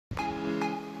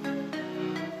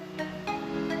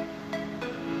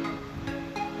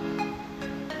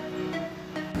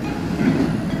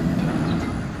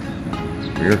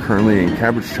We are currently in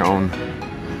Cabbage Town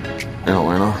in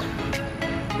Atlanta,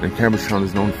 and Cabbage Town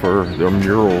is known for their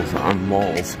murals on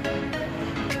walls.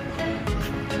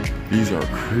 These are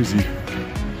crazy.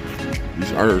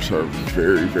 These artists are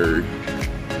very, very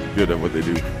good at what they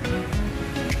do.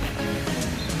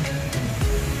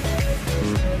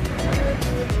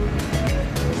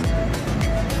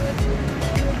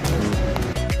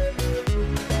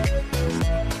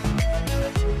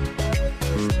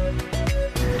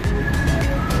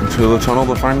 To the tunnel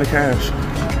to find the cache.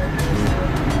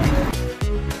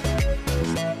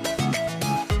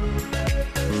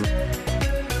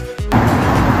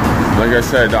 Like I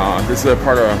said, this is a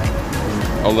part of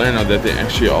Atlanta that they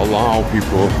actually allow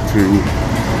people to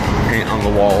paint on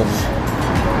the walls.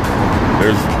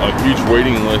 There's a huge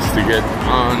waiting list to get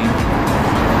on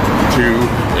to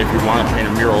if you want to paint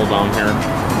a mural down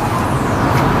here.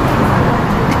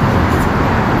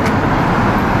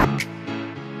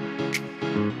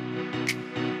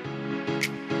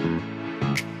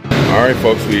 Alright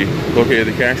folks, we located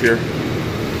the cache here.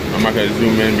 I'm not going to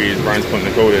zoom in because Brian's putting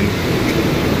the code in.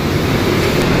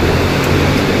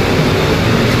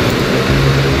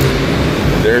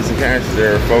 There's the cache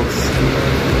there, folks.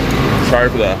 Sorry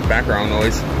for the background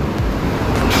noise.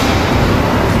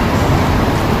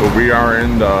 But we are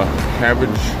in the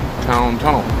Cabbage Town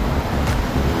Tunnel.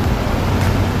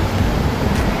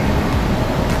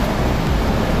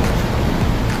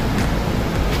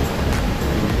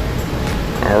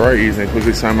 Alright, you can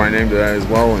quickly sign my name to that as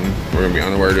well, and we're going to be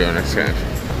on the way to our next cache.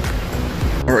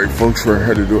 Alright folks, we're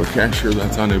headed to a cache here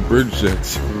that's on a bridge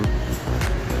that's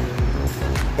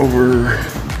over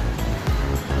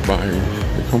by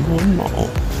the Cumberland Mall.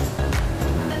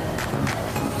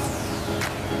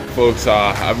 Folks,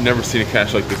 I've never seen a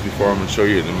cache like this before. I'm going to show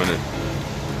you in a minute.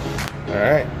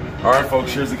 Alright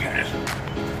folks, here's the cache.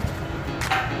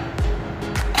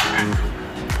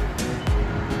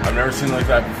 I've never seen it like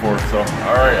that before, so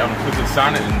alright, I'm gonna quickly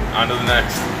sign it and on to the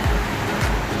next.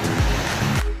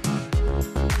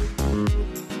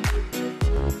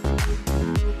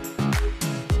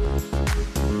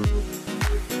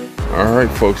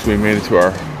 Alright folks, we made it to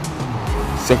our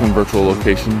second virtual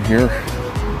location here.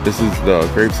 This is the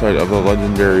gravesite of the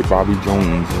legendary Bobby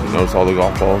Jones. Notice all the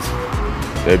golf balls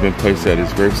that have been placed at his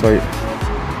gravesite.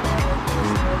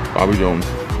 Bobby Jones.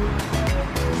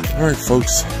 Alright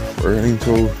folks, we're heading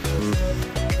to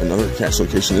another cache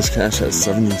location. This cache has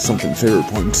 70 something favorite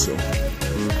points, so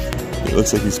it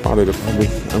looks like he spotted it probably.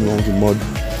 I'm going to mud.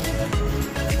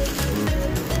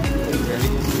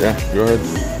 Yeah, go ahead.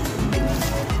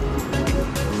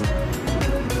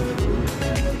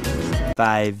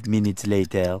 5 minutes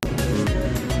later.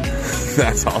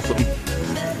 That's awesome.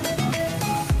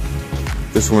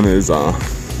 This one is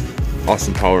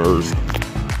Austin Powers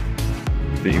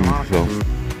themed, so.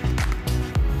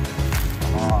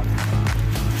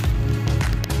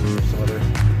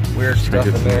 Weird stuff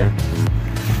in there.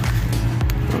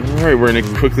 Alright, we're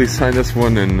gonna quickly sign this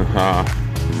one, and I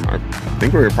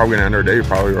think we're probably gonna end our day,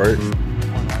 probably, right?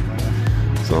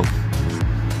 So,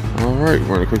 alright,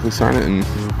 we're gonna quickly sign it and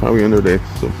probably end our day.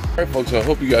 So, alright folks, I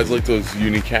hope you guys like those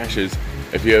unique caches.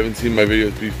 If you haven't seen my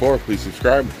videos before, please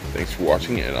subscribe. Thanks for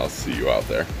watching, and I'll see you out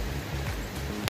there.